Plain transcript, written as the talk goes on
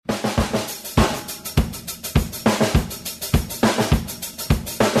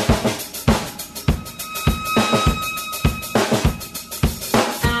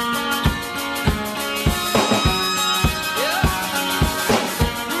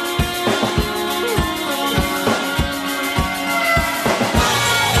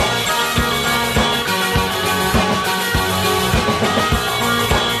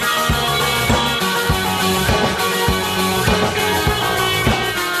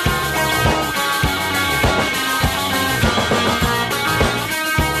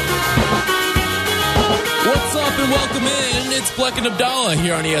It's Bleck and Abdallah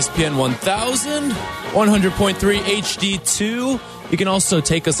here on ESPN 1000, 100.3 HD2. You can also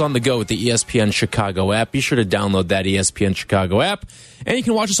take us on the go with the ESPN Chicago app. Be sure to download that ESPN Chicago app. And you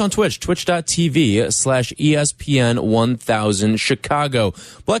can watch us on Twitch, twitch.tv/ESPN 1000 Chicago.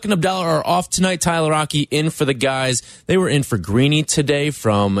 Bleck and Abdallah are off tonight. Tyler Rocky in for the guys. They were in for Greeny today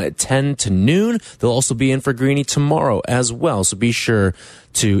from 10 to noon. They'll also be in for Greeny tomorrow as well. So be sure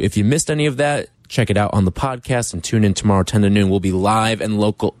to, if you missed any of that, check it out on the podcast and tune in tomorrow 10 to noon. We'll be live and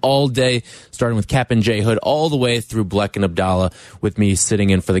local all day, starting with Cap and J Hood all the way through Bleck and Abdallah, with me sitting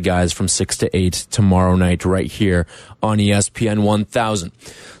in for the guys from 6 to 8 tomorrow night right here on ESPN 1000.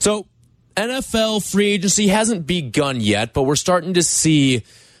 So NFL free agency hasn't begun yet, but we're starting to see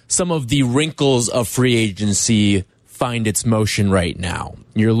some of the wrinkles of free agency find its motion right now.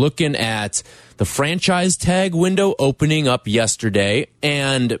 You're looking at the franchise tag window opening up yesterday,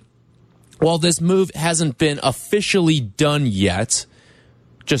 and while this move hasn't been officially done yet,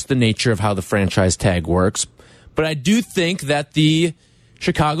 just the nature of how the franchise tag works, but I do think that the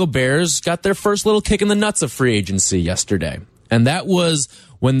Chicago Bears got their first little kick in the nuts of free agency yesterday. And that was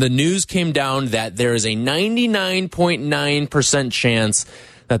when the news came down that there is a 99.9% chance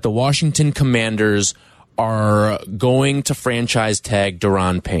that the Washington Commanders are going to franchise tag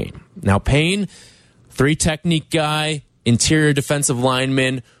Daron Payne. Now, Payne, 3 technique guy, interior defensive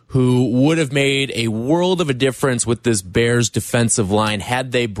lineman, who would have made a world of a difference with this Bears defensive line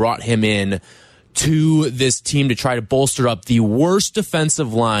had they brought him in to this team to try to bolster up the worst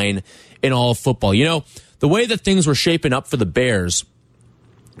defensive line in all of football. You know, the way that things were shaping up for the Bears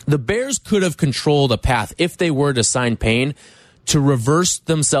could have controlled a path, if they were to sign Payne, to reverse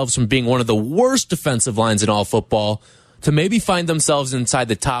themselves from being one of the worst defensive lines in all football to maybe find themselves inside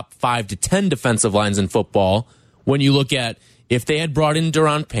the top 5 to 10 defensive lines in football when you look at if they had brought in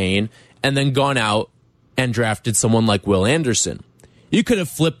Daron Payne and then gone out and drafted someone like Will Anderson. You could have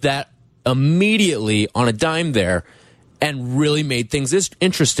flipped that immediately on a dime there and really made things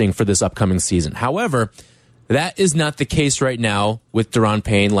interesting for this upcoming season. However, that is not the case right now, with Daron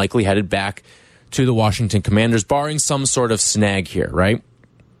Payne likely headed back to the Washington Commanders, barring some sort of snag here, right?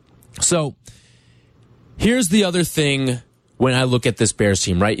 So here's the other thing when I look at this Bears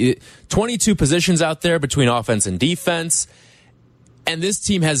team, right? 22 positions out there between offense and defense. And this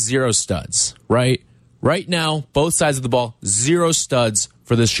team has 0 studs, right? Right now, both sides of the ball, 0 studs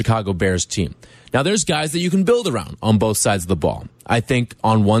for this Chicago Bears team. Now, there's guys that you can build around on both sides of the ball. I think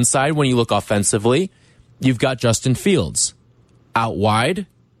on one side, when you look offensively, you've got Justin Fields. Out wide,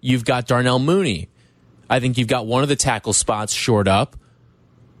 you've got Darnell Mooney. I think you've got one of the tackle spots shored up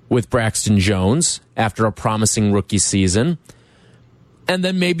with Braxton Jones after a promising rookie season. And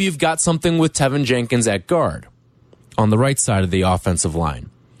then maybe you've got something with Tevin Jenkins at guard on the right side of the offensive line.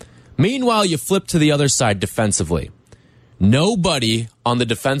 Meanwhile, you flip to the other side defensively. Nobody on the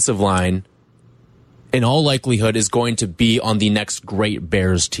defensive line, in all likelihood, is going to be on the next great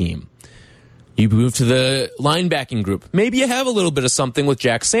Bears team. You move to the linebacking group. Maybe you have a little bit of something with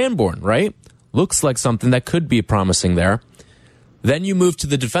Jack Sanborn, right? Looks like something that could be promising there. Then you move to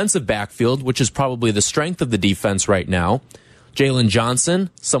the defensive backfield, which is probably the strength of the defense right now. Jalen Johnson,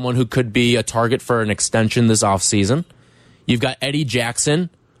 someone who could be a target for an extension this offseason. You've got Eddie Jackson,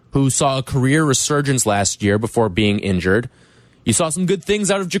 who saw a career resurgence last year before being injured. You saw some good things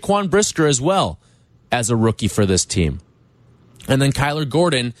out of Jaquan Brisker as well as a rookie for this team. And then Kyler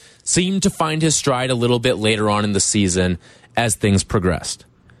Gordon seemed to find his stride a little bit later on in the season as things progressed.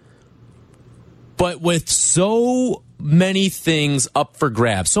 But with so many things up for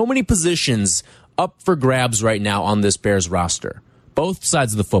grabs, so many positions up for grabs right now on this Bears roster, both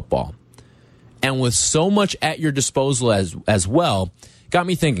sides of the football, and with so much at your disposal as well, got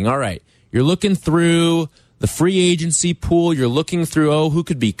me thinking, all right, you're looking through the free agency pool, you're looking through, who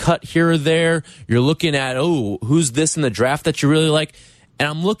could be cut here or there, you're looking at, who's this in the draft that you really like, and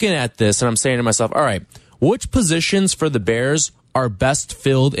I'm looking at this and I'm saying to myself, all right, which positions for the Bears are best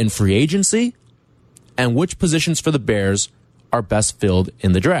filled in free agency, and which positions for the Bears are best filled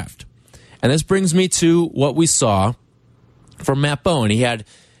in the draft? And this brings me to what we saw from Matt Bowen. He had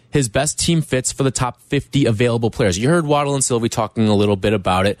his best team fits for the top 50 available players. You heard Waddle and Sylvie talking a little bit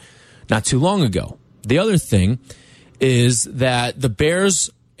about it not too long ago. The other thing is that the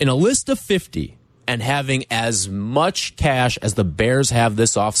Bears, in a list of 50, and having as much cash as the Bears have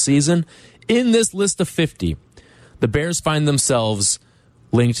this offseason, in this list of 50, the Bears find themselves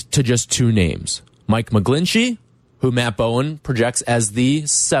linked to just 2 names. Mike McGlinchey, who Matt Bowen projects as the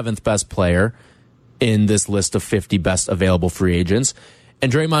 7th best player in this list of 50 best available free agents,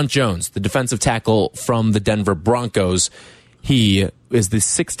 and Draymond Jones, the defensive tackle from the Denver Broncos. He is the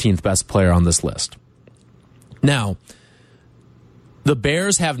 16th best player on this list. Now, The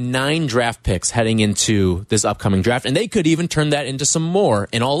Bears have 9 draft picks heading into this upcoming draft, and they could even turn that into some more.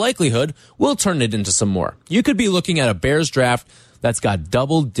 In all likelihood, we'll turn it into some more. You could be looking at a Bears draft that's got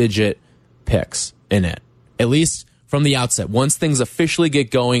double-digit picks in it, at least from the outset. Once things officially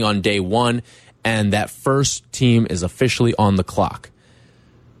get going on day one and that first team is officially on the clock,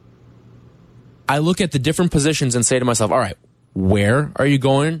 I look at the different positions and say to myself, all right, where are you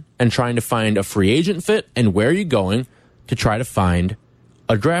going and trying to find a free agent fit, and where are you going to try to find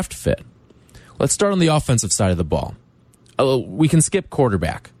a draft fit? Let's start on the offensive side of the ball. We can skip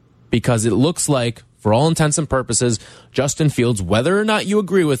quarterback because it looks like, for all intents and purposes, Justin Fields, whether or not you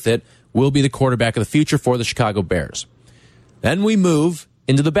agree with it, will be the quarterback of the future for the Chicago Bears. Then we move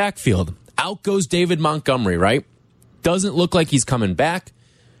into the backfield. Out goes David Montgomery, right? Doesn't look like he's coming back.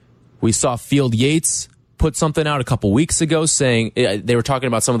 We saw Field Yates put something out a couple weeks ago saying they were talking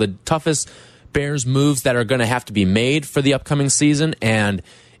about some of the toughest Bears moves that are going to have to be made for the upcoming season, and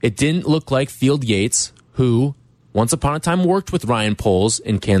it didn't look like Field Yates, who once upon a time worked with Ryan Poles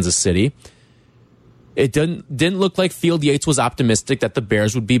in Kansas City, it didn't look like Field Yates was optimistic that the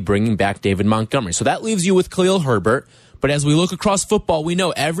Bears would be bringing back David Montgomery. So that leaves you with Khalil Herbert, but as we look across football, we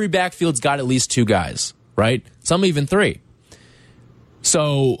know every backfield's got at least 2 guys, right? Some even 3.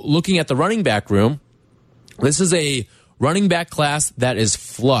 So looking at the running back room, this is a running back class that is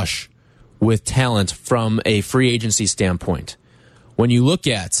flush with talent from a free agency standpoint. When you look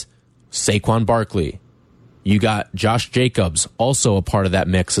at Saquon Barkley, you got Josh Jacobs, also a part of that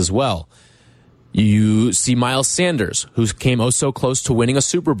mix as well. You see Miles Sanders, who came oh so close to winning a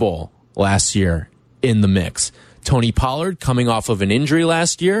Super Bowl last year, in the mix. Tony Pollard coming off of an injury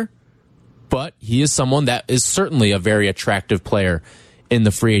last year, but he is someone that is certainly a very attractive player in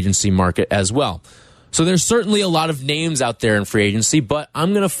the free agency market as well. So there's certainly a lot of names out there in free agency, but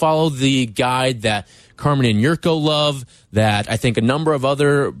I'm going to follow the guide that Carmen and Yurko love, that I think a number of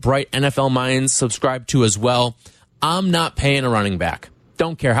other bright NFL minds subscribe to as well. I'm not paying a running back.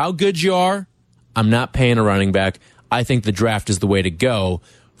 Don't care how good you are, I'm not paying a running back. I think the draft is the way to go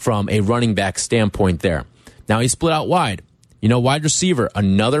from a running back standpoint there. Now he split out wide. You know, wide receiver,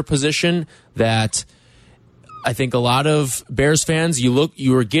 another position that I think a lot of Bears fans, you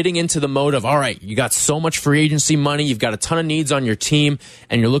were getting into the mode of, all right, you got so much free agency money, you've got a ton of needs on your team,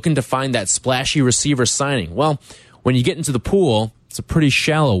 and you're looking to find that splashy receiver signing. Well, when you get into the pool, it's a pretty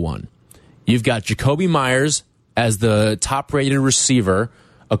shallow one. You've got Jacoby Myers as the top-rated receiver,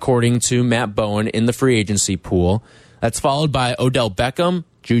 according to Matt Bowen, in the free agency pool. That's followed by Odell Beckham,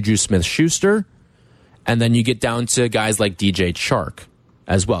 Juju Smith-Schuster, and then you get down to guys like DJ Chark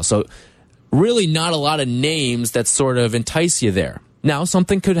as well. So really not a lot of names that sort of entice you there. Now,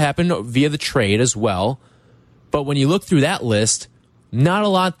 something could happen via the trade as well, but when you look through that list, not a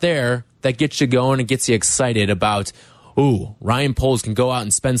lot there that gets you going and gets you excited about, ooh, Ryan Poles can go out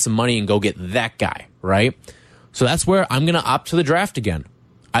and spend some money and go get that guy, right? So that's where I'm going to opt to the draft again.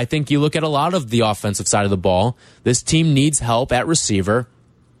 I think you look at a lot of the offensive side of the ball, this team needs help at receiver,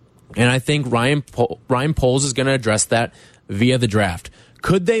 and I think Ryan Poles is going to address that via the draft.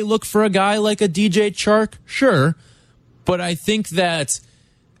 Could they look for a guy like a DJ Chark? Sure. But I think that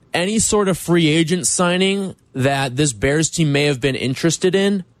any sort of free agent signing that this Bears team may have been interested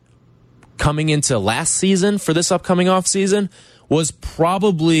in coming into last season for this upcoming offseason is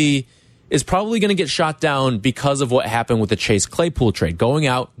probably going to get shot down because of what happened with the Chase Claypool trade. Going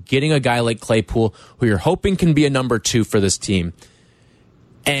out, getting a guy like Claypool who you're hoping can be a number 2 for this team.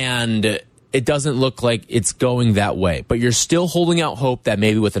 And it doesn't look like it's going that way. But you're still holding out hope that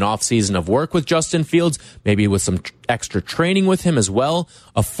maybe with an offseason of work with Justin Fields, maybe with some extra training with him as well,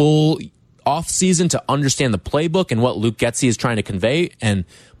 a full offseason to understand the playbook and what Luke Getsy is trying to convey and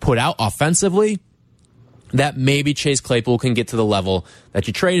put out offensively, that maybe Chase Claypool can get to the level that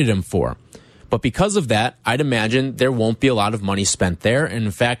you traded him for. But because of that, I'd imagine there won't be a lot of money spent there. And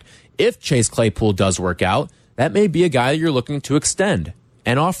in fact, if Chase Claypool does work out, that may be a guy you're looking to extend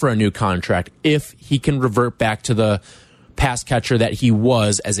and offer a new contract if he can revert back to the pass catcher that he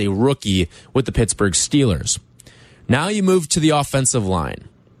was as a rookie with the Pittsburgh Steelers. Now you move to the offensive line,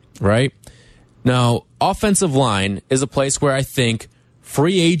 right? Now, offensive line is a place where I think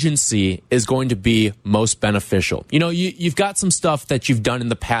free agency is going to be most beneficial. You know, you've got some stuff that you've done in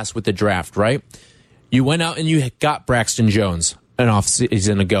the past with the draft, right? You went out and you got Braxton Jones an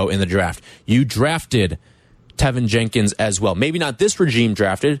offseason ago in the draft. You drafted Tevin Jenkins as well. Maybe not this regime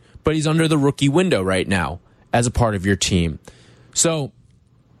drafted, but he's under the rookie window right now as a part of your team. So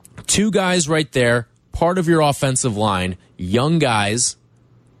 2 guys right there, part of your offensive line, young guys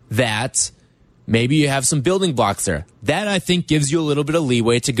that maybe you have some building blocks there. That, I think, gives you a little bit of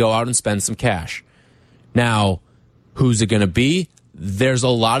leeway to go out and spend some cash. Now, who's it going to be? there's a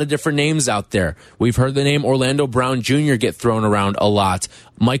lot of different names out there. We've heard the name Orlando Brown Jr. get thrown around a lot.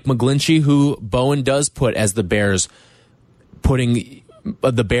 Mike McGlinchey, who Bowen does put as the Bears, putting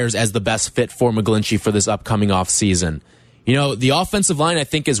the Bears as the best fit for McGlinchey for this upcoming offseason. You know, the offensive line, I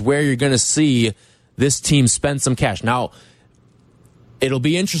think, is where you're going to see this team spend some cash. Now, it'll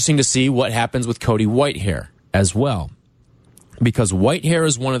be interesting to see what happens with Cody Whitehair as well, because Whitehair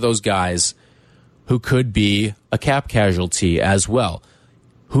is one of those guys who could be a cap casualty as well.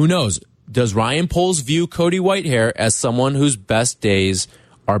 Who knows? Does Ryan Poles view Cody Whitehair as someone whose best days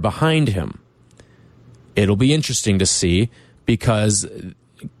are behind him? It'll be interesting to see, because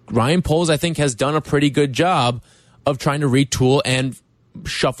Ryan Poles, I think, has done a pretty good job of trying to retool and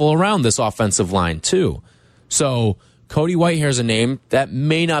shuffle around this offensive line too. So Cody Whitehair is a name that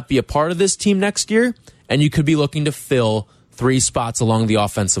may not be a part of this team next year, and you could be looking to fill 3 spots along the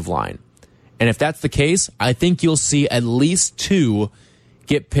offensive line. And if that's the case, I think you'll see at least 2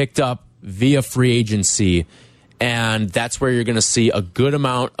 get picked up via free agency, and that's where you're going to see a good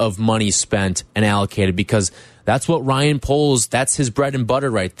amount of money spent and allocated, because that's what Ryan Poles, that's his bread and butter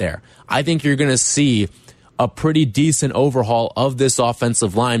right there. I think you're going to see a pretty decent overhaul of this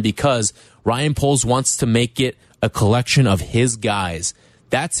offensive line, because Ryan Poles wants to make it a collection of his guys.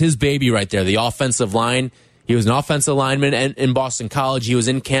 That's his baby right there, the offensive line. He was an offensive lineman in Boston College. He was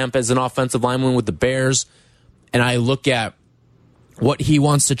in camp as an offensive lineman with the Bears. And I look at what he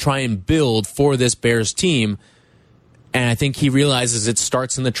wants to try and build for this Bears team, and I think he realizes it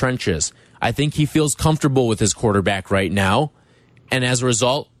starts in the trenches. I think he feels comfortable with his quarterback right now, and as a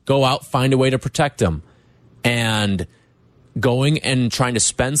result, go out, find a way to protect him. And going and trying to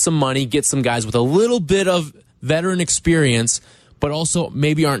spend some money, get some guys with a little bit of veteran experience, but also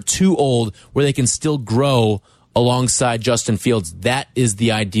maybe aren't too old, where they can still grow alongside Justin Fields. That is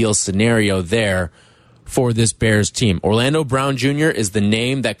the ideal scenario there for this Bears team. Orlando Brown Jr. is the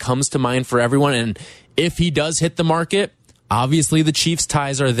name that comes to mind for everyone, and if he does hit the market, obviously the Chiefs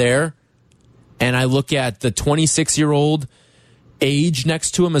ties are there, and I look at the 26-year-old age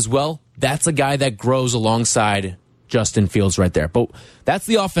next to him as well. That's a guy that grows alongside Justin Fields right there. But that's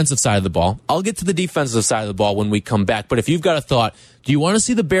the offensive side of the ball. I'll get to the defensive side of the ball when we come back. But if you've got a thought, do you want to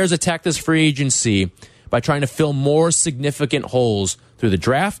see the Bears attack this free agency by trying to fill more significant holes through the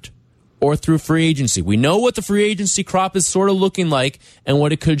draft or through free agency? We know what the free agency crop is sort of looking like and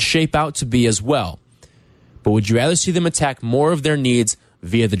what it could shape out to be as well. But would you rather see them attack more of their needs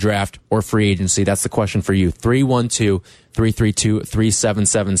via the draft or free agency? That's the question for you.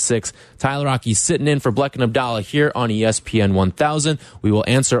 312-332-3776. Tyler Rocky sitting in for Bleck and Abdallah here on ESPN 1000. We will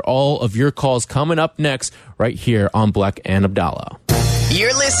answer all of your calls coming up next right here on Bleck and Abdallah.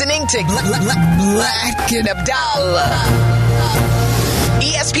 You're listening to Bleck and Abdallah.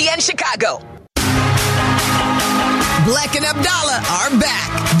 ESPN Chicago. Bleck and Abdallah are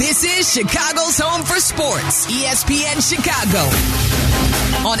back. This is Chicago's home for sports. ESPN Chicago.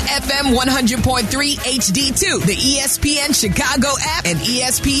 On FM 100.3 HD2, the ESPN Chicago app, and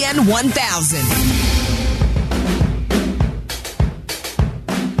ESPN 1000.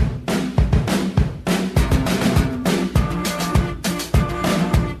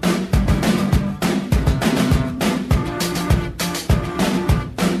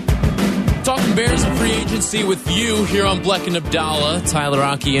 Talking Bears and free agency with you here on Bleck and Abdallah. Tyler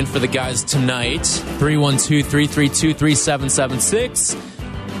Rocky in for the guys tonight. 312-332-3776.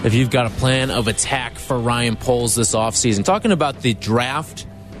 If you've got a plan of attack for Ryan Poles this offseason. Talking about the draft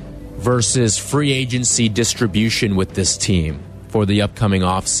versus free agency distribution with this team for the upcoming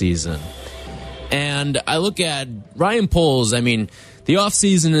offseason. And I look at Ryan Poles, I mean, the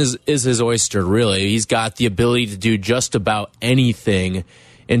offseason is his oyster, really. He's got the ability to do just about anything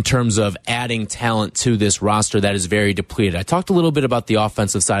in terms of adding talent to this roster that is very depleted. I talked a little bit about the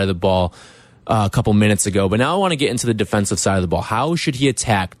offensive side of the ball a couple minutes ago, but now I want to get into the defensive side of the ball. How should he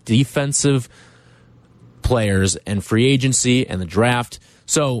attack defensive players and free agency and the draft?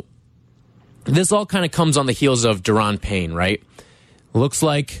 So this all kind of comes on the heels of Daron Payne, right? Looks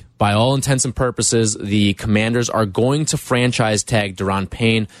like, by all intents and purposes, the Commanders are going to franchise tag Daron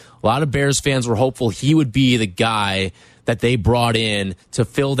Payne. A lot of Bears fans were hopeful he would be the guy that they brought in to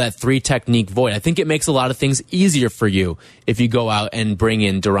fill that 3-technique void. I think it makes a lot of things easier for you if you go out and bring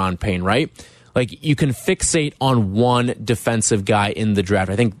in Daron Payne, right? Like, you can fixate on one defensive guy in the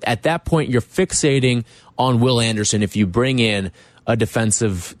draft. I think at that point you're fixating on Will Anderson if you bring in a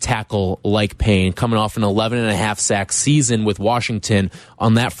defensive tackle like Payne, coming off an 11.5 sack season with Washington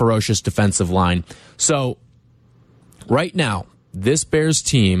on that ferocious defensive line. So right now, this Bears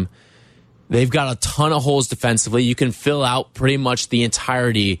team, they've got a ton of holes defensively. You can fill out pretty much the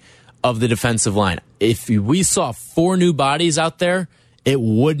entirety of the defensive line. If we saw 4 new bodies out there, it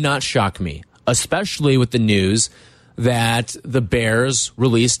would not shock me, especially with the news that the Bears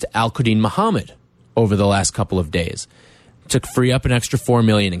released Al-Quadin Muhammad over the last couple of days to free up an extra $4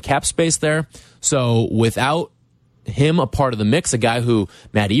 million in cap space there. So without him a part of the mix, a guy who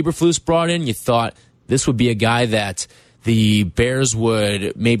Matt Eberflus brought in, you thought this would be a guy that the Bears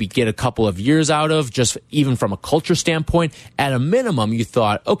would maybe get a couple of years out of, just even from a culture standpoint. At a minimum, you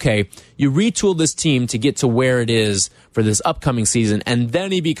thought, okay, you retooled this team to get to where it is for this upcoming season, and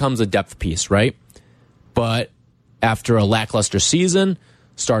then he becomes a depth piece, right? But after a lackluster season,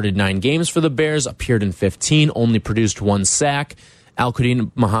 started 9 games for the Bears, appeared in 15, only produced 1 sack.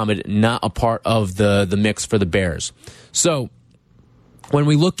 Al-Quadin Muhammad not a part of the mix for the Bears. So when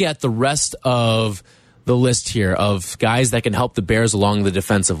we look at the rest of the list here of guys that can help the Bears along the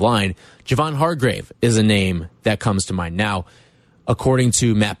defensive line, Javon Hargrave is a name that comes to mind. Now, according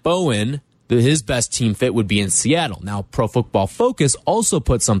to Matt Bowen, his best team fit would be in Seattle. Now, Pro Football Focus also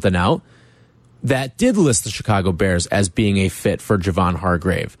put something out that did list the Chicago Bears as being a fit for Javon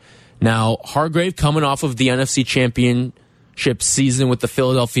Hargrave. Now, Hargrave coming off of the NFC Championship season with the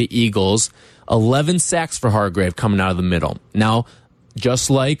Philadelphia Eagles, 11 sacks for Hargrave coming out of the middle. Now, just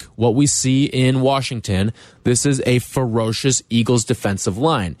like what we see in Washington, this is a ferocious Eagles defensive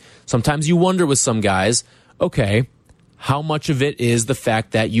line. Sometimes you wonder with some guys, okay, how much of it is the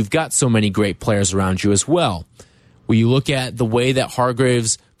fact that you've got so many great players around you as well? When you look at the way that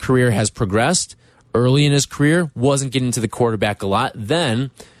Hargrave's career has progressed, early in his career, wasn't getting to the quarterback a lot,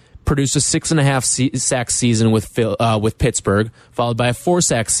 then produced a 6.5 sack season with Pittsburgh, followed by a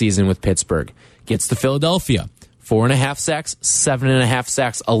 4-sack season with Pittsburgh. Gets to Philadelphia. 4.5 sacks, 7.5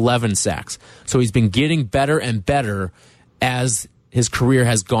 sacks, 11 sacks. So he's been getting better and better as his career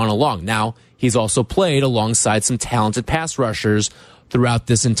has gone along. Now, he's also played alongside some talented pass rushers throughout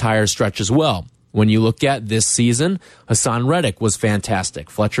this entire stretch as well. When you look at this season, Hassan Reddick was fantastic.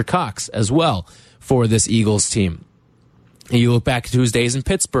 Fletcher Cox as well for this Eagles team. And you look back to his days in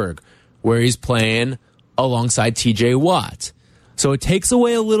Pittsburgh, where he's playing alongside TJ Watt. So it takes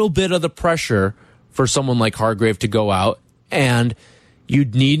away a little bit of the pressure for someone like Hargrave to go out, and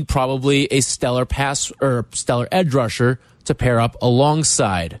you'd need probably a stellar pass or stellar edge rusher to pair up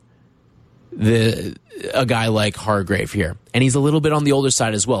alongside a guy like Hargrave here. And he's a little bit on the older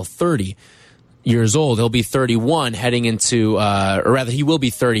side as well, 30 years old. He'll be 31 heading into, or rather he will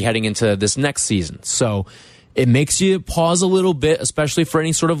be 30 heading into this next season. So it makes you pause a little bit, especially for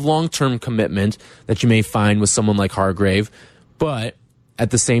any sort of long-term commitment that you may find with someone like Hargrave. But at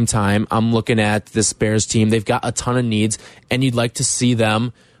the same time, I'm looking at this Bears team. They've got a ton of needs, and you'd like to see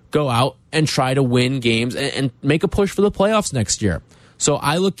them go out and try to win games and make a push for the playoffs next year. So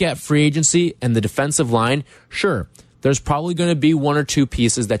I look at free agency and the defensive line. Sure, there's probably going to be 1 or 2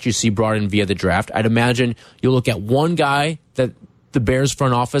 pieces that you see brought in via the draft. I'd imagine you'll look at one guy that the Bears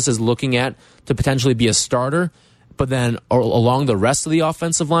front office is looking at to potentially be a starter, but then along the rest of the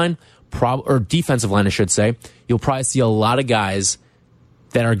offensive line, or defensive line, I should say, you'll probably see a lot of guys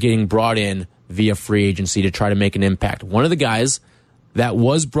that are getting brought in via free agency to try to make an impact. One of the guys that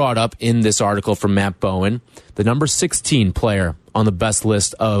was brought up in this article from Matt Bowen, the number 16 player on the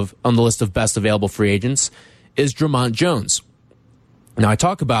list of best available free agents, is Dre'Mont Jones. Now, I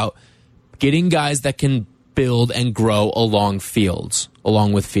talk about getting guys that can build and grow along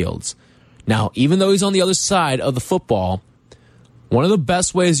with Fields. Now, even though he's on the other side of the football, one of the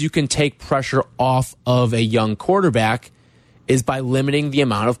best ways you can take pressure off of a young quarterback is by limiting the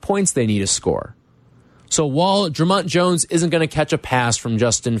amount of points they need to score. So while Dre'Mont Jones isn't going to catch a pass from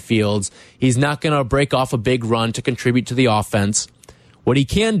Justin Fields, he's not going to break off a big run to contribute to the offense. What he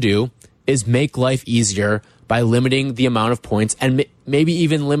can do is make life easier by limiting the amount of points and maybe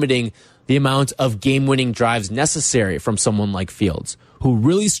even limiting the amount of game-winning drives necessary from someone like Fields, who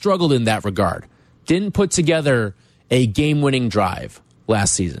really struggled in that regard. Didn't put together a game-winning drive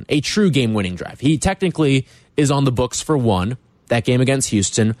last season, a true game-winning drive. He technically is on the books for one, that game against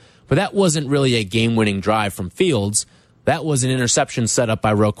Houston, but that wasn't really a game-winning drive from Fields. That was an interception set up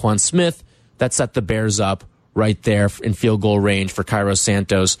by Roquan Smith that set the Bears up right there in field goal range for Cairo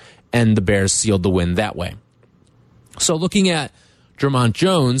Santos, and the Bears sealed the win that way. So looking at Dre'Mont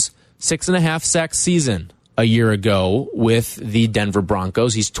Jones, 6.5 sack season a year ago with the Denver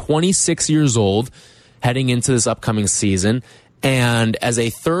Broncos. He's 26 years old heading into this upcoming season. And as a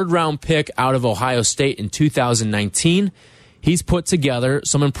third-round pick out of Ohio State in 2019, he's put together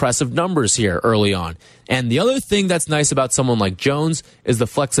some impressive numbers here early on. And the other thing that's nice about someone like Jones is the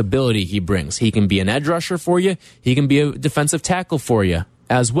flexibility he brings. He can be an edge rusher for you. He can be a defensive tackle for you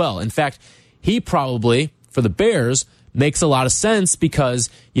as well. In fact, he probably, for the Bears, makes a lot of sense because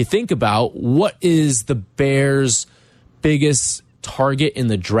you think about what is the Bears' biggest target in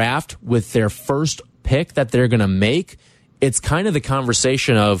the draft with their first pick that they're going to make. It's kind of the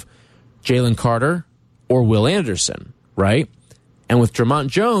conversation of Jalen Carter or Will Anderson, right? And with Dre'Mont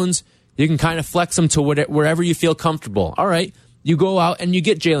Jones, you can kind of flex them to wherever you feel comfortable. All right, you go out and you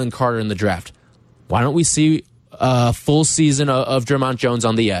get Jalen Carter in the draft. Why don't we see a full season of Dre'Mont Jones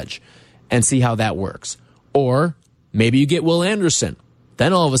on the edge and see how that works? Or maybe you get Will Anderson.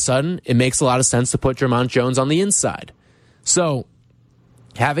 Then all of a sudden, it makes a lot of sense to put Dre'Mont Jones on the inside. So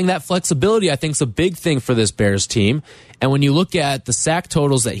having that flexibility, I think, is a big thing for this Bears team. And when you look at the sack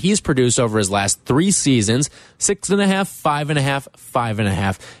totals that he's produced over his last 3 seasons, 6.5, 5.5,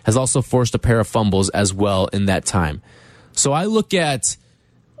 5.5, has also forced a pair of fumbles as well in that time. So I look at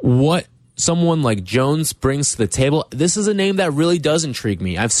what someone like Jones brings to the table. This is a name that really does intrigue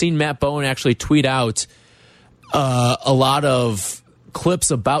me. I've seen Matt Bowen actually tweet out a lot of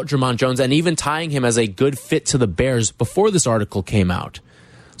clips about Dre'Mont Jones and even tying him as a good fit to the Bears before this article came out.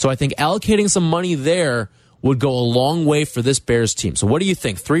 So I think allocating some money there would go a long way for this Bears team. So what do you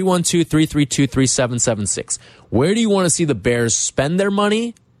think? 312-332-3776. Where do you want to see the Bears spend their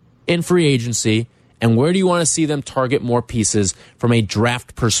money in free agency, and where do you want to see them target more pieces from a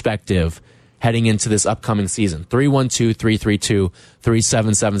draft perspective heading into this upcoming season?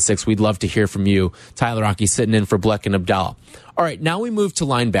 312-332-3776. We'd love to hear from you. Tyler Rocky sitting in for Bleck and Abdallah. All right, now we move to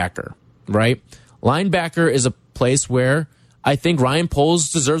linebacker, right? Linebacker is a place where I think Ryan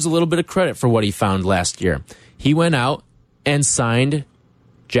Poles deserves a little bit of credit for what he found last year. He went out and signed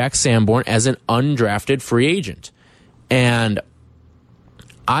Jack Sanborn as an undrafted free agent. And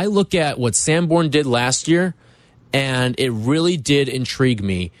I look at what Sanborn did last year, and it really did intrigue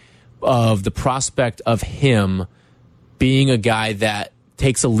me of the prospect of him being a guy that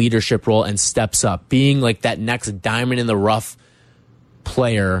takes a leadership role and steps up, being like that next diamond in the rough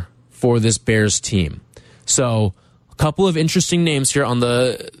player for this Bears team. So a couple of interesting names here on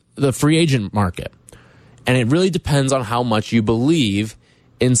the free agent market. And it really depends on how much you believe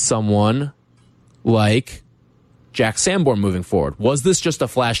in someone like Jack Sanborn moving forward. Was this just a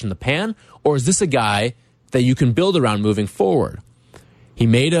flash in the pan, or is this a guy that you can build around moving forward? He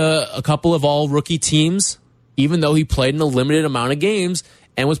made a couple of all-rookie teams, even though he played in a limited amount of games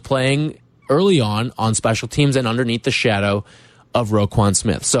and was playing early on special teams and underneath the shadow of Roquan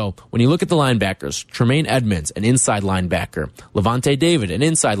Smith. So when you look at the linebackers, Tremaine Edmonds, an inside linebacker, Levante David, an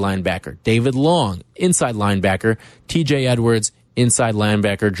inside linebacker, David Long, inside linebacker, TJ Edwards, inside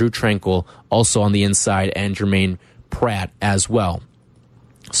linebacker, Drew Tranquil, also on the inside, and Jermaine Pratt as well.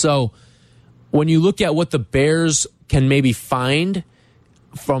 So when you look at what the Bears can maybe find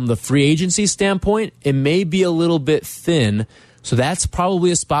from the free agency standpoint, it may be a little bit thin. So that's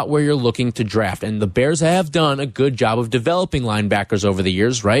probably a spot where you're looking to draft. And the Bears have done a good job of developing linebackers over the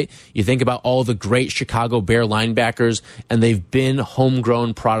years, right? You think about all the great Chicago Bear linebackers, and they've been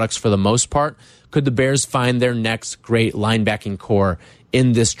homegrown products for the most part. Could the Bears find their next great linebacking core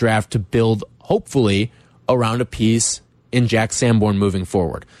in this draft to build, hopefully, around a piece in Jack Sanborn moving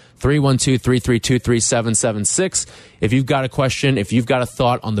forward? 312-332-3776. If you've got a question, if you've got a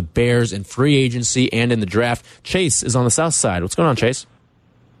thought on the Bears in free agency and in the draft, Chase is on the south side. What's going on, Chase?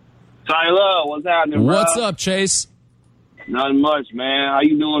 Tyler, what's happening, bro? What's up, Chase? Nothing much, man. How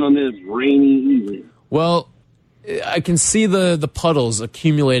you doing on this rainy evening? Well, I can see the puddles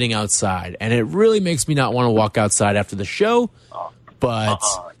accumulating outside, and it really makes me not want to walk outside after the show. But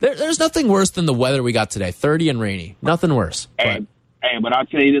there's nothing worse than the weather we got today, 30 and rainy. Nothing worse. But I'll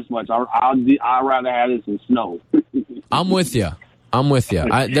tell you this much. I'd rather have this than snow. I'm with you.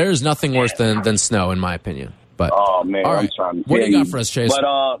 There's nothing worse than snow, in my opinion. But oh, man, all right. I'm trying to what do tell you got for us, Chase?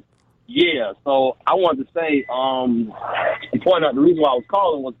 But, yeah, so I wanted to say, to point out the reason why I was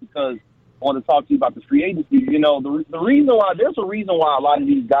calling was because I want to talk to you about the free agency. You know, the reason why, there's a reason why a lot of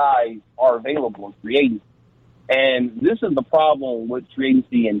these guys are available in free agency. And this is the problem with free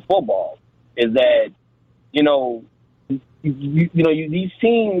agency in football, is that, you know, these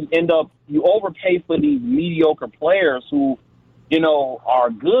teams end up, you overpay for these mediocre players who, you know,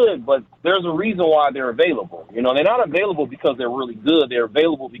 are good, but there's a reason why they're available. You know, they're not available because they're really good. They're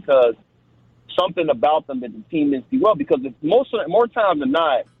available because something about them that the team didn't see well. Because more times than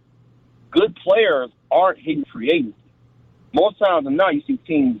not, good players aren't hitting free agency. Most times than not, you see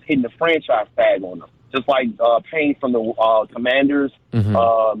teams hitting the franchise tag on them. Just like Payne from the Commanders,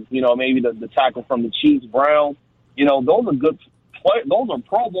 you know, maybe the tackle from the Chiefs, Brown. You know, those are good players. Those are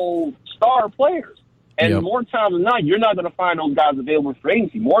Pro Bowl star players. And more times than not, you're not going to find those guys available for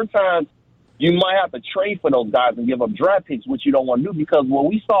agency. More times, you might have to trade for those guys and give up draft picks, which you don't want to do, because what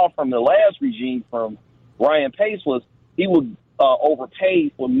we saw from the last regime from Ryan Pace was he would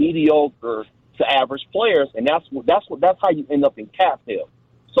overpay for mediocre to average players, and that's how you end up in cap hell.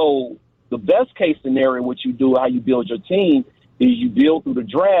 So the best case scenario, what you do, how you build your team, is you build through the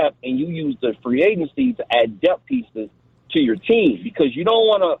draft and you use the free agency to add depth pieces to your team, because you don't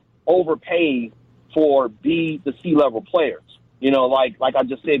want to overpay for B to C level players. You know, like I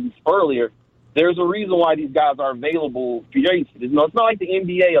just said earlier, there's a reason why these guys are available free agency. You know, it's not like the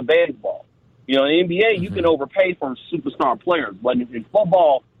NBA or baseball. You know, in the NBA, you can overpay for superstar players, but in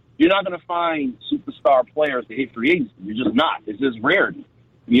football, you're not going to find superstar players to hit free agency. You're just not. It's just rarity.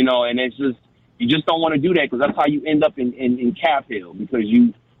 You know, and it's just, you just don't want to do that, because that's how you end up in cap hell, because you're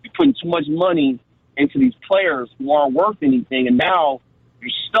putting too much money into these players who aren't worth anything, and now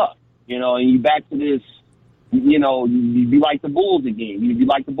you're stuck. You know, and you're back to this, you know, you be like the Bulls again. You be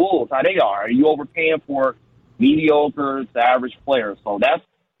like the Bulls, how they are. You overpaying for mediocre to average players. So that's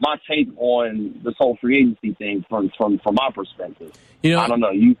my take on this whole free agency thing from my perspective. You know, I don't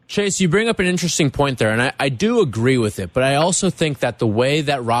know. Chase, you bring up an interesting point there, and I do agree with it, but I also think that the way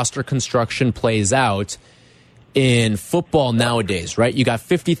that roster construction plays out in football nowadays, right? You got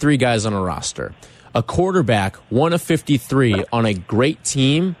 53 guys on a roster. A quarterback, one of 53 on a great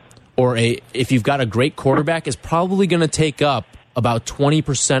team, or if you've got a great quarterback, is probably going to take up about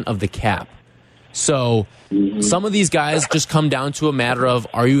 20% of the cap. So some of these guys just come down to a matter of,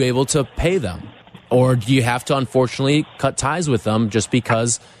 are you able to pay them? Or do you have to, unfortunately, cut ties with them just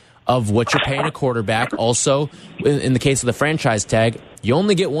because of what you're paying a quarterback? Also, in the case of the franchise tag, you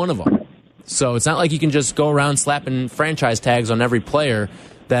only get one of them. So it's not like you can just go around slapping franchise tags on every player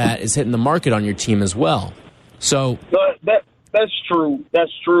that is hitting the market on your team as well. So that's true. That's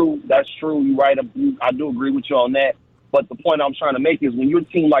true. You're right. I do agree with you on that. But the point I'm trying to make is, when you're a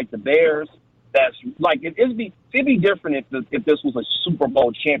team like the Bears, that's like, it'd be different if this was a Super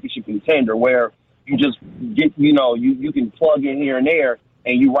Bowl championship contender, where you just get, you know, you can plug in here and there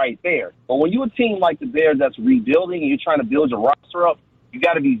and you're right there. But when you're a team like the Bears that's rebuilding and you're trying to build your roster up, you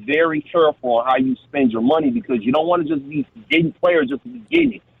got to be very careful on how you spend your money, because you don't want to just be getting players just to be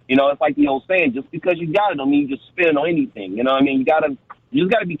getting it. You know, it's like the old saying, just because you got it don't mean you just spend on anything. You know what I mean? You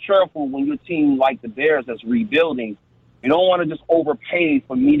just got to be careful when you're a team like the Bears that's rebuilding. You don't want to just overpay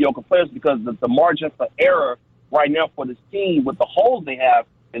for mediocre players, because the margin for error right now for this team with the holes they have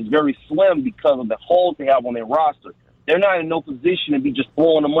is very slim because of the holes they have on their roster. They're not in no position to be just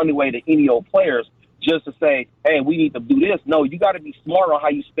throwing the money away to any old players just to say, hey, we need to do this. No, you got to be smart on how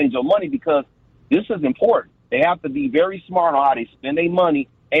you spend your money, because this is important. They have to be very smart on how they spend their money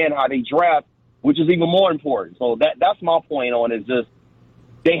and how they draft, which is even more important. So that's my point on it, is just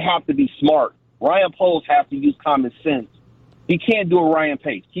they have to be smart. Ryan Poles has to use common sense. He can't do a Ryan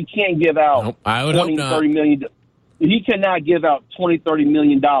Pace. He can't give out $20-30 million. He cannot give out $20-30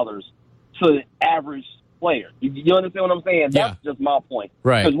 million to the average player. You understand what I'm saying? That's just my point.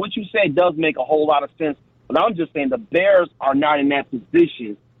 Right. Because what you said does make a whole lot of sense. But I'm just saying the Bears are not in that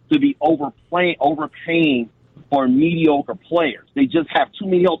position to be overpaying for mediocre players. They just have too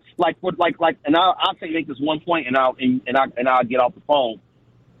many. And I'll make this one point, and I'll get off the phone.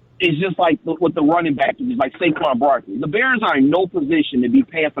 It's just like with the running back, it's like Saquon Barkley. The Bears are in no position to be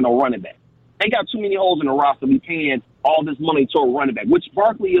paying for no running back. They got too many holes in the roster to be paying all this money to a running back, which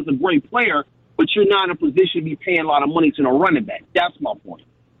Barkley is a great player, but you're not in a position to be paying a lot of money to a running back. That's my point.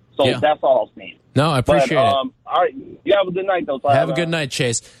 So that's all I'm saying. No, I appreciate it. All right. You have a good night, though. Have a good night,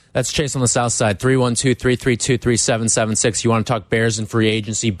 Chase. That's Chase on the South Side, 312-332-3776. You want to talk Bears and free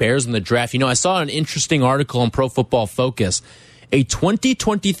agency, Bears in the draft. You know, I saw an interesting article on Pro Football Focus, a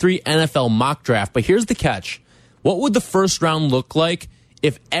 2023 NFL mock draft. But here's the catch. What would the first round look like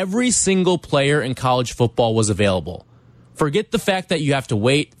if every single player in college football was available? Forget the fact that you have to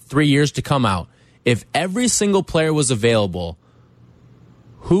wait 3 years to come out. If every single player was available,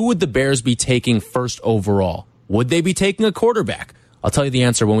 who would the Bears be taking first overall? Would they be taking a quarterback? I'll tell you the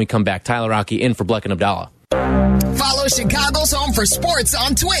answer when we come back. Tyler Rocky in for Bleck and Abdallah. Follow Chicago's Home for Sports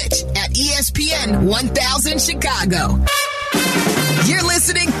on Twitch at ESPN 1000 Chicago. You're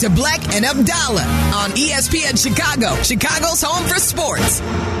listening to Bleck and Abdallah on ESPN Chicago, Chicago's Home for Sports.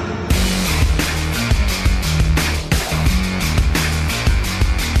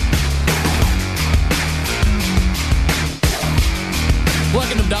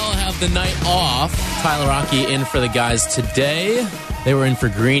 Bleck and Abdallah have the night off. Tyler Rocky in for the guys today. They were in for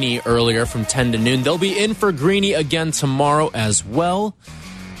Greeny earlier from 10 to noon. They'll be in for Greeny again tomorrow as well.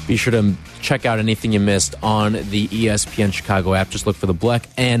 Be sure to check out anything you missed on the ESPN Chicago app. Just look for the Bleck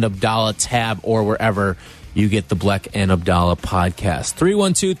and Abdallah tab or wherever you get the Bleck and Abdallah podcast.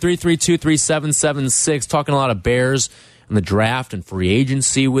 312-332-3776. Talking a lot of Bears and the draft and free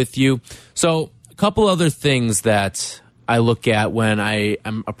agency with you. So a couple other things that I look at when I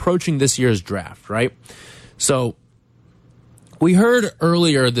am approaching this year's draft, right? So we heard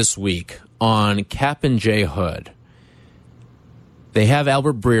earlier this week on Cap and J Hood. They have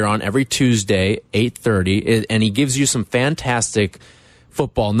Albert Breer on every Tuesday, 8:30, and he gives you some fantastic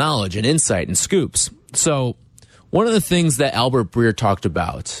football knowledge and insight and scoops. So one of the things that Albert Breer talked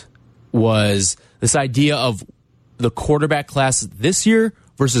about was this idea of the quarterback class this year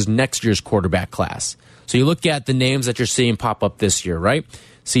versus next year's quarterback class. So you look at the names that you're seeing pop up this year, right?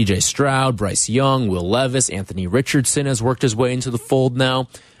 C.J. Stroud, Bryce Young, Will Levis, Anthony Richardson has worked his way into the fold now.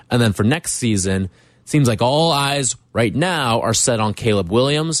 And then for next season, seems like all eyes right now are set on Caleb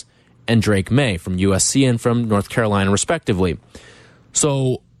Williams and Drake May from USC and from North Carolina, respectively.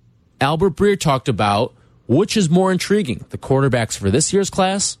 So Albert Breer talked about which is more intriguing, the quarterbacks for this year's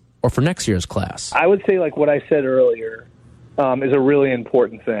class or for next year's class. I would say, like what I said earlier, is a really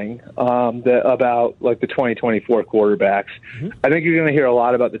important thing about like the 2024 quarterbacks. Mm-hmm. I think you're going to hear a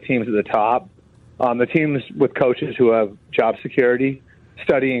lot about the teams at the top, the teams with coaches who have job security,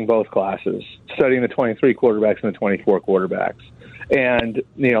 studying both classes, studying the 23 quarterbacks and the 24 quarterbacks, and,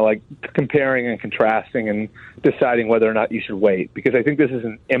 like comparing and contrasting and deciding whether or not you should wait, because I think this is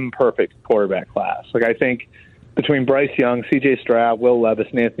an imperfect quarterback class. Like, I think between Bryce Young, C.J. Stroud, Will Levis,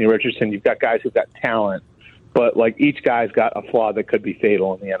 and Anthony Richardson, you've got guys who've got talent, but like each guy's got a flaw that could be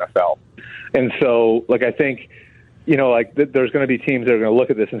fatal in the NFL. And so, like, I think, there's going to be teams that are going to look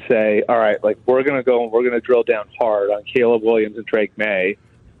at this and say, all right, like, we're going to go and we're going to drill down hard on Caleb Williams and Drake May,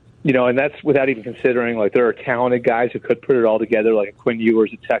 and that's without even considering, like, there are talented guys who could put it all together, like Quinn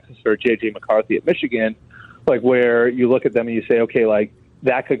Ewers at Texas or J.J. McCarthy at Michigan, like, where you look at them and you say, okay, like,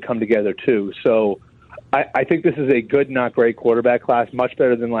 that could come together too. So I think this is a good, not great quarterback class, much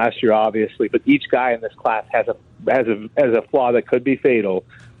better than last year, obviously, but each guy in this class has a flaw that could be fatal,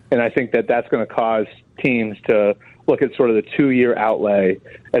 and I think that's going to cause teams to look at sort of the 2-year outlay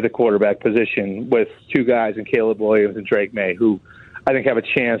at the quarterback position with two guys in Caleb Williams and Drake May, who I think have a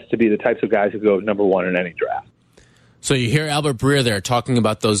chance to be the types of guys who go number one in any draft. So you hear Albert Breer there talking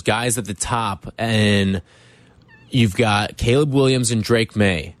about those guys at the top, and you've got Caleb Williams and Drake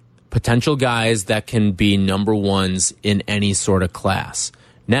May, potential guys that can be number ones in any sort of class.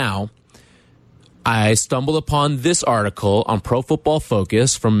 Now, I stumbled upon this article on Pro Football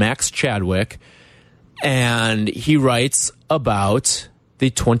Focus from Max Chadwick, and he writes about the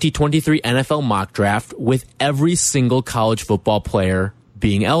 2023 NFL mock draft with every single college football player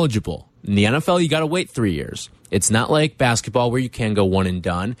being eligible. In the NFL, you got to wait 3 years. It's not like basketball where you can go one and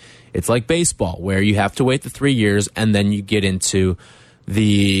done. It's like baseball where you have to wait the 3 years and then you get into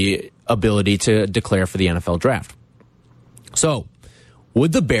the ability to declare for the NFL draft. So,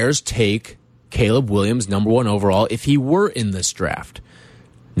 would the Bears take Caleb Williams number 1 overall if he were in this draft?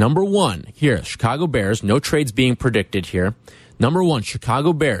 Number 1 here, Chicago Bears, no trades being predicted here. Number 1,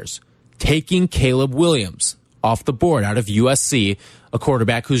 Chicago Bears taking Caleb Williams off the board out of USC, a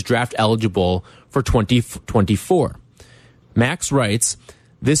quarterback who's draft eligible for 2024. Max writes,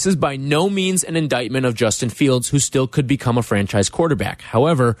 this is by no means an indictment of Justin Fields, who still could become a franchise quarterback.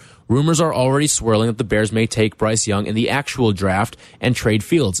 However, rumors are already swirling that the Bears may take Bryce Young in the actual draft and trade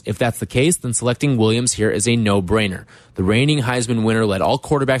Fields. If that's the case, then selecting Williams here is a no-brainer. The reigning Heisman winner led all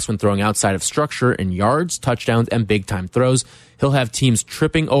quarterbacks when throwing outside of structure in yards, touchdowns, and big-time throws. He'll have teams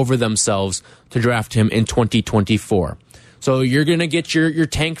tripping over themselves to draft him in 2024. So you're going to get your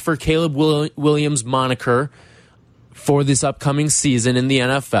tank for Caleb Williams moniker for this upcoming season in the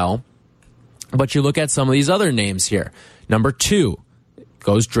NFL. But you look at some of these other names here. Number 2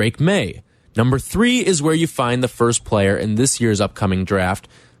 goes Drake May. Number 3 is where you find the first player in this year's upcoming draft,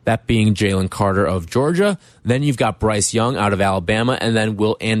 that being Jalen Carter of Georgia. Then you've got Bryce Young out of Alabama, and then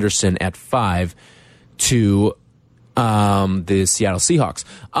Will Anderson at 5 to the Seattle Seahawks.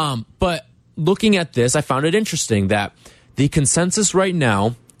 But looking at this, I found it interesting that the consensus right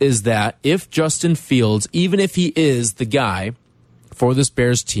now is that if Justin Fields, even if he is the guy for this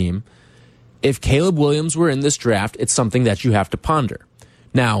Bears team, if Caleb Williams were in this draft, it's something that you have to ponder.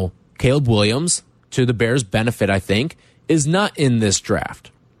 Now, Caleb Williams, to the Bears' benefit, I think, is not in this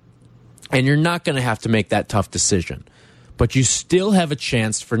draft. And you're not going to have to make that tough decision. But you still have a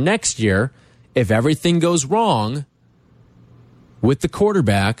chance for next year, if everything goes wrong with the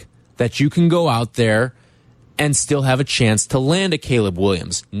quarterback, that you can go out there and still have a chance to land a Caleb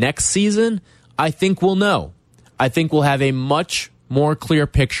Williams. Next season, I think we'll know. I think we'll have a much more clear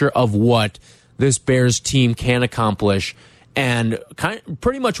picture of what this Bears team can accomplish and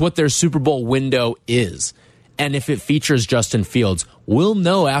pretty much what their Super Bowl window is. And if it features Justin Fields, we'll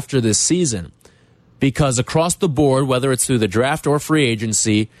know after this season. Because across the board, whether it's through the draft or free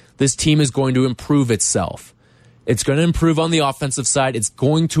agency, this team is going to improve itself. It's going to improve on the offensive side. It's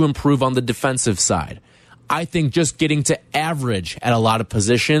going to improve on the defensive side. I think just getting to average at a lot of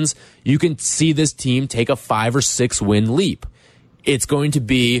positions, you can see this team take a 5 or 6 win leap. It's going to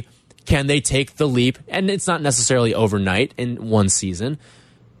be, can they take the leap? And it's not necessarily overnight in one season.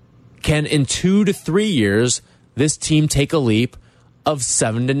 Can in 2 to 3 years, this team take a leap of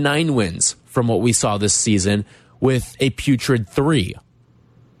 7 to 9 wins from what we saw this season with a putrid 3?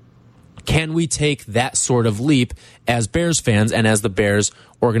 Can we take that sort of leap as Bears fans and as the Bears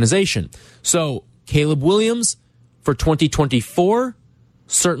organization? So Caleb Williams for 2024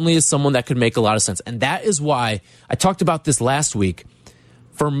 certainly is someone that could make a lot of sense. And that is why I talked about this last week.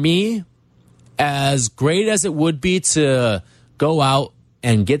 For me, as great as it would be to go out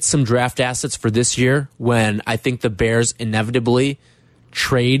and get some draft assets for this year, when I think the Bears inevitably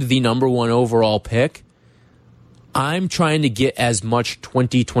trade the number 1 overall pick, I'm trying to get as much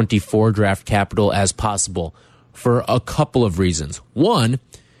 2024 draft capital as possible for a couple of reasons. One,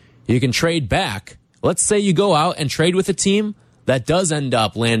 you can trade back. Let's say you go out and trade with a team that does end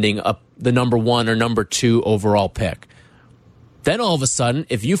up landing the number 1 or number 2 overall pick. Then all of a sudden,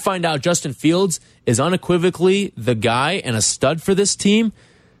 if you find out Justin Fields is unequivocally the guy and a stud for this team,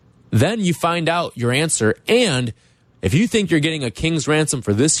 then you find out your answer. And if you think you're getting a king's ransom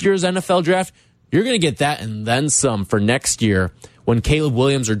for this year's NFL draft, you're going to get that and then some for next year when Caleb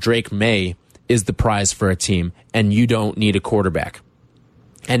Williams or Drake May is the prize for a team and you don't need a quarterback.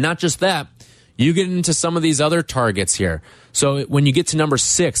 And not just that, you get into some of these other targets here. So when you get to number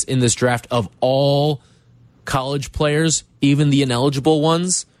 6 in this draft of all college players, even the ineligible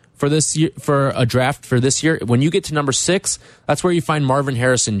ones for this year, for a draft for this year, when you get to number 6, that's where you find Marvin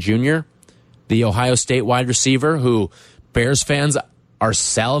Harrison Jr., the Ohio State wide receiver who Bears fans are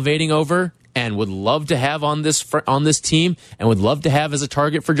salivating over and would love to have on this team and would love to have as a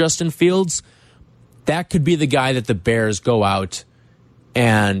target for Justin Fields. That could be the guy that the Bears go out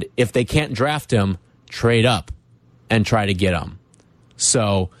and, if they can't draft him, trade up and try to get him.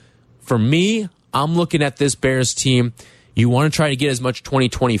 So for me, I'm looking at this Bears team. You want to try to get as much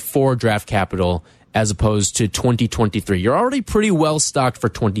 2024 draft capital as opposed to 2023. You're already pretty well stocked for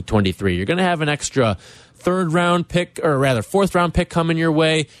 2023. You're going to have an extra 4th round pick coming your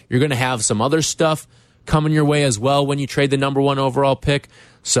way. You're going to have some other stuff coming your way as well when you trade the number 1 overall pick.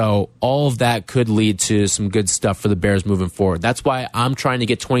 So all of that could lead to some good stuff for the Bears moving forward. That's why I'm trying to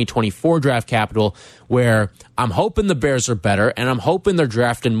get 2024 draft capital, where I'm hoping the Bears are better and I'm hoping they're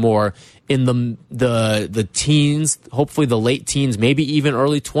drafting more in the teens, hopefully the late teens, maybe even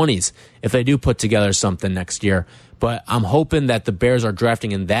early 20s if they do put together something next year. But I'm hoping that the Bears are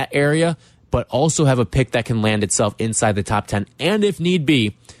drafting in that area, but also have a pick that can land itself inside the top 10. And if need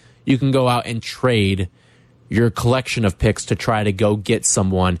be, you can go out and trade your collection of picks to try to go get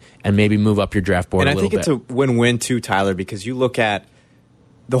someone and maybe move up your draft board a little bit. And I think it's a win-win too, Tyler, because you look at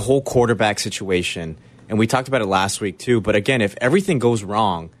the whole quarterback situation, and we talked about it last week too, but again, if everything goes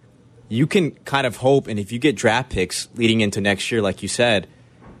wrong, you can kind of hope, and if you get draft picks leading into next year, like you said,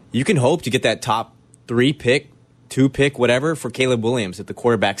 you can hope to get that top 3 pick, 2 pick, whatever, for Caleb Williams if the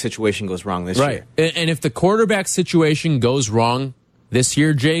quarterback situation goes wrong this year. And if the quarterback situation goes wrong this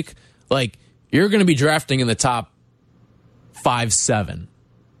year, Jake, like, you're going to be drafting in the top 5-7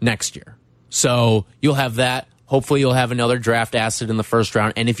 next year. So you'll have that. Hopefully you'll have another draft asset in the 1st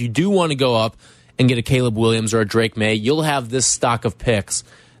round. And if you do want to go up and get a Caleb Williams or a Drake May, you'll have this stock of picks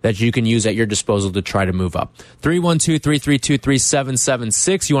that you can use at your disposal to try to move up.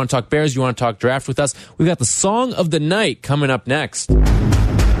 312-332-3776. You want to talk Bears? You want to talk draft with us? We've got the song of the night coming up next.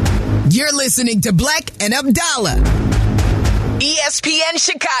 You're listening to Black and Abdallah, ESPN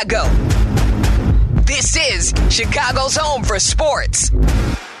Chicago. This is Chicago's home for sports.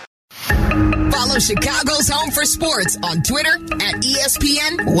 Follow Chicago's home for sports on Twitter at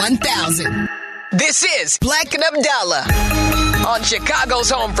ESPN 1000. This is Black and Abdallah on Chicago's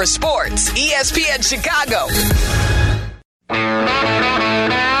home for sports, ESPN Chicago.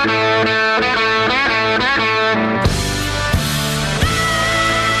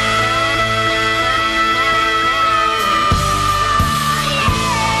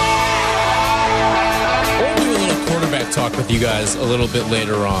 Talk with you guys a little bit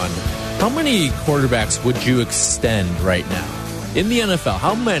later on. How many quarterbacks would you extend right now in the NFL?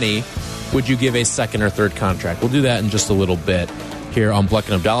 How many would you give a 2nd or 3rd contract? We'll do that in just a little bit here on Black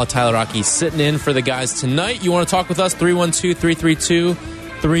and Abdallah. Tyler Rocky sitting in for the guys tonight. You want to talk with us?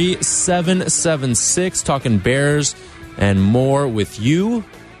 312-332-3776. Talking Bears and more with you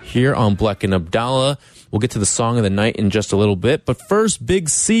here on Black and Abdallah. We'll get to the song of the night in just a little bit. But first, Big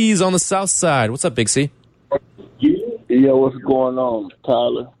C's on the south side. What's up, Big C? Yo, what's going on,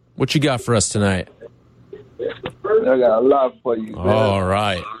 Tyler? What you got for us tonight? I got a lot for you, man. All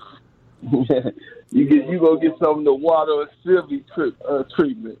right. You gonna get some of the water and Sylvie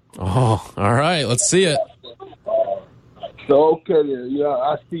treatment. Oh, all right. Let's see it. So okay then, yeah,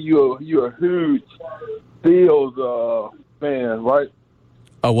 I see you're a huge Fields fan, right?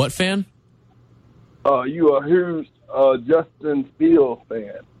 A what fan? You a huge Justin Fields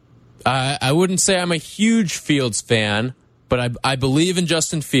fan. I wouldn't say I'm a huge Fields fan, but I believe in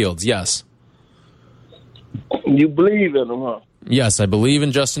Justin Fields, yes. You believe in him, huh? Yes, I believe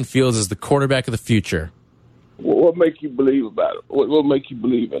in Justin Fields as the quarterback of the future. What make you believe about it? What make you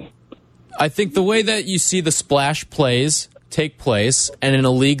believe in it? I think the way that you see the splash plays take place, and in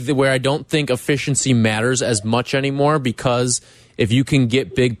a league where I don't think efficiency matters as much anymore, because if you can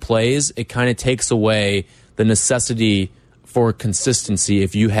get big plays, it kind of takes away the necessity for consistency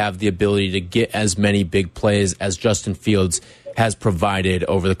if you have the ability to get as many big plays as Justin Fields has provided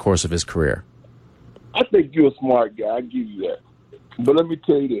over the course of his career. I think you're a smart guy. I give you that. But let me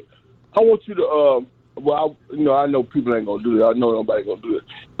tell you this. I want you to, I know people ain't going to do that. I know nobody going to do it.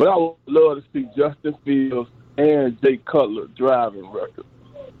 But I would love to see Justin Fields and Jay Cutler driving records.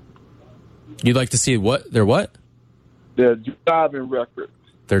 You'd like to see what? Their what? Their driving records.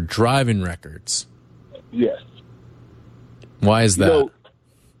 Their driving records. Yes. Why is that?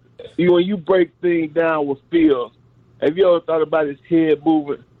 When you break things down with Fields, have you ever thought about his head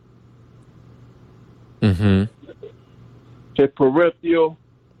moving? Mm-hmm. His peripheral?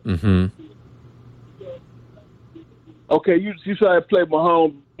 Mm-hmm. Okay, you saw him play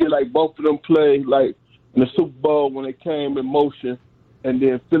Mahomes, like both of them play like in the Super Bowl when they came in motion, and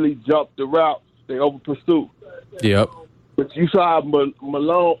then Philly jumped the route, they over pursued. Yep. But you saw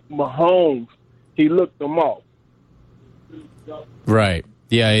Mahomes, he looked them off. Right.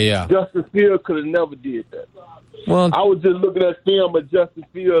 Yeah. Justin Fields could have never did that. Well, I was just looking at film of Justin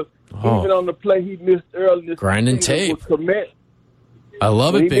Fields. Even on the play he missed earlier. Grinding tape. I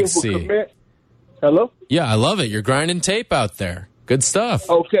love it, Big C. Hello? Yeah, I love it. You're grinding tape out there. Good stuff.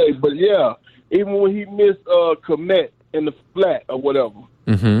 Okay, but yeah, even when he missed Komet in the flat or whatever,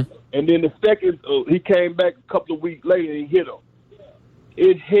 and then the second, he came back a couple of weeks later and he hit him.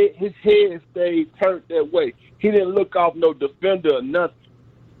 His head stayed turned that way. He didn't look off no defender or nothing.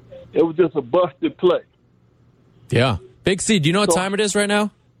 It was just a busted play. Yeah. Big C, do you know what time it is right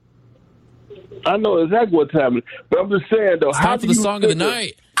now? I know exactly what time it is. But I'm just saying, though. It's time for the song of the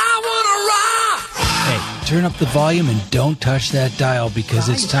night. I want to rock! Hey, turn up the volume and don't touch that dial because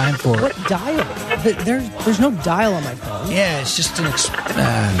it's time for... What dial? There's no dial on my phone. Yeah, it's just an...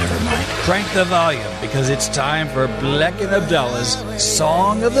 never mind. Crank the volume because it's time for Bleck and Abdallah's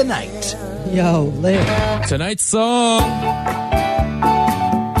Song of the Night. Yo, live. Tonight's song.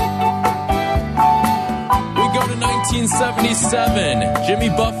 We go to 1977. Jimmy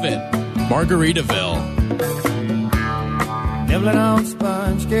Buffett, Margaritaville. Nibbling on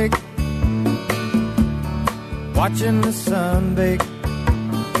sponge cake, watching the sun bake.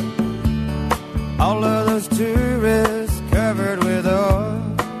 All of those tourists covered with oil,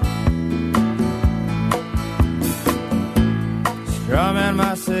 strumming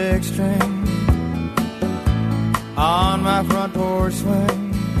my six string on my front porch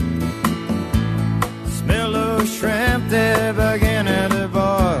swing. Smell those shrimp, they're beginning to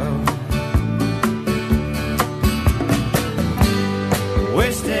boil.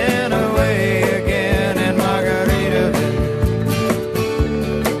 Wasting away again in Margaritaville,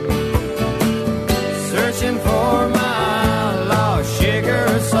 searching for my lost sugar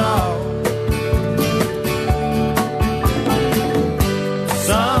and salt.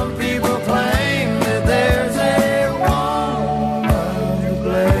 Some people claim that there's a woman to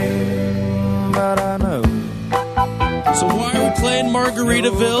blame, but I know. So why are we playing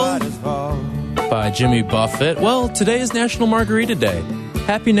Margaritaville by Jimmy Buffett? Well, today is National Margarita Day.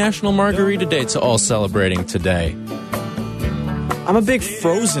 Happy National Margarita Day to all celebrating today. I'm a big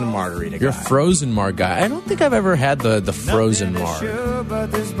frozen margarita guy. You're a frozen marg guy. I don't think I've ever had the frozen marg.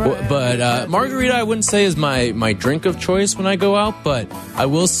 But margarita, I wouldn't say is my drink of choice when I go out, but I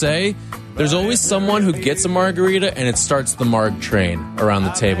will say there's always someone who gets a margarita and it starts the marg train around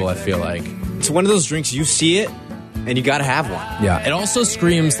the table, I feel like. It's one of those drinks, you see it, and you gotta have one. Yeah, it also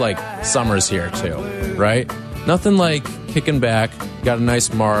screams like summer's here too, right? Nothing like kicking back, got a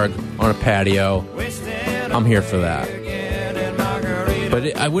nice marg on a patio. I'm here for that.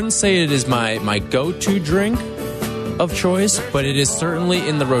 But I wouldn't say it is my go-to drink of choice, but it is certainly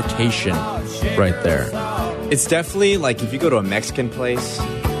in the rotation right there. It's definitely like if you go to a Mexican place,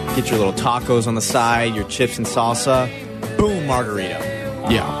 get your little tacos on the side, your chips and salsa, boom, margarita.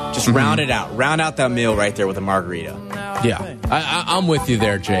 Yeah. Just round it out. Round out that meal right there with a margarita. Yeah. I'm with you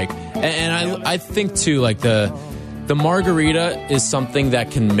there, Jake. And I think too, like the margarita is something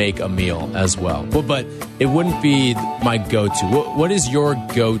that can make a meal as well. But it wouldn't be my go-to. What is your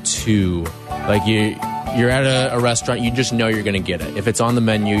go-to? Like you're at a restaurant, you just know you're going to get it. If it's on the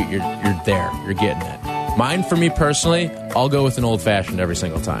menu, you're there, you're getting it. Mine, for me personally, I'll go with an old-fashioned every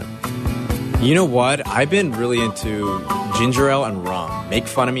single time. You know what? I've been really into ginger ale and rum. Make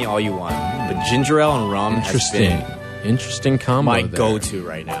fun of me all you want, but ginger ale and rum has been interesting combo. my there. go-to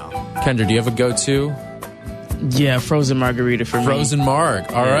right now. Kendra, do you have a go-to? Yeah, frozen margarita for me. Frozen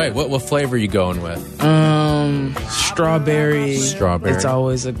marg. All right. What flavor are you going with? Strawberry. Strawberry. It's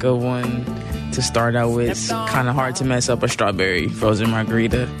always a good one to start out with. It's kind of hard to mess up a strawberry frozen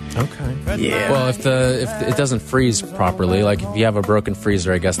margarita. Okay. Yeah. Well, if it doesn't freeze properly, like if you have a broken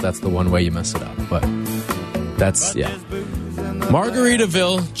freezer, I guess that's the one way you mess it up. But that's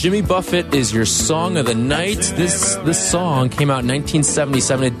Margaritaville, Jimmy Buffett is your song of the night. This song came out in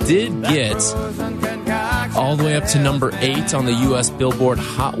 1977. It did get all the way up to number 8 on the U.S. Billboard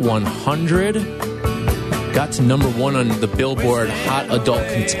Hot 100. Got to number 1 on the Billboard Hot Adult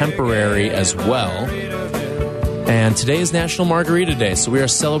Contemporary as well. And today is National Margarita Day, so we are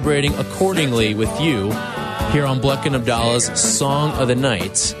celebrating accordingly with you here on Bleck and Abdallah's Song of the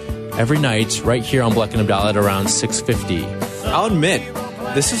Night. Every night, right here on Bleck and Abdallah at around 6:50. I'll admit,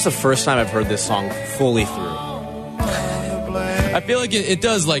 this is the first time I've heard this song fully through. I feel like it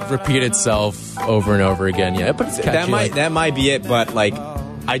does like repeat itself over and over again. Yeah, but it's catchy. That might be it, but like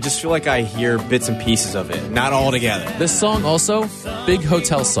I just feel like I hear bits and pieces of it, not all together. This song also, big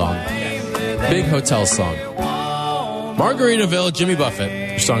hotel song. Big hotel song. Margaritaville, Jimmy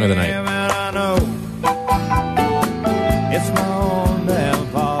Buffett, your song of the night. It's my own damn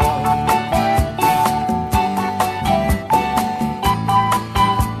fault.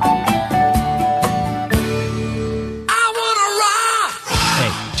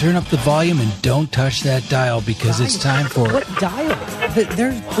 Turn up the volume and don't touch that dial because it's time for... What dial?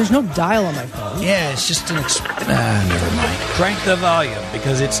 There's no dial on my phone. Yeah, it's just an... never mind. Crank the volume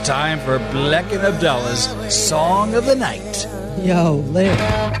because it's time for Bleck and Abdallah's Song of the Night. Yo, Larry.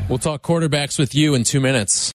 We'll talk quarterbacks with you in 2 minutes.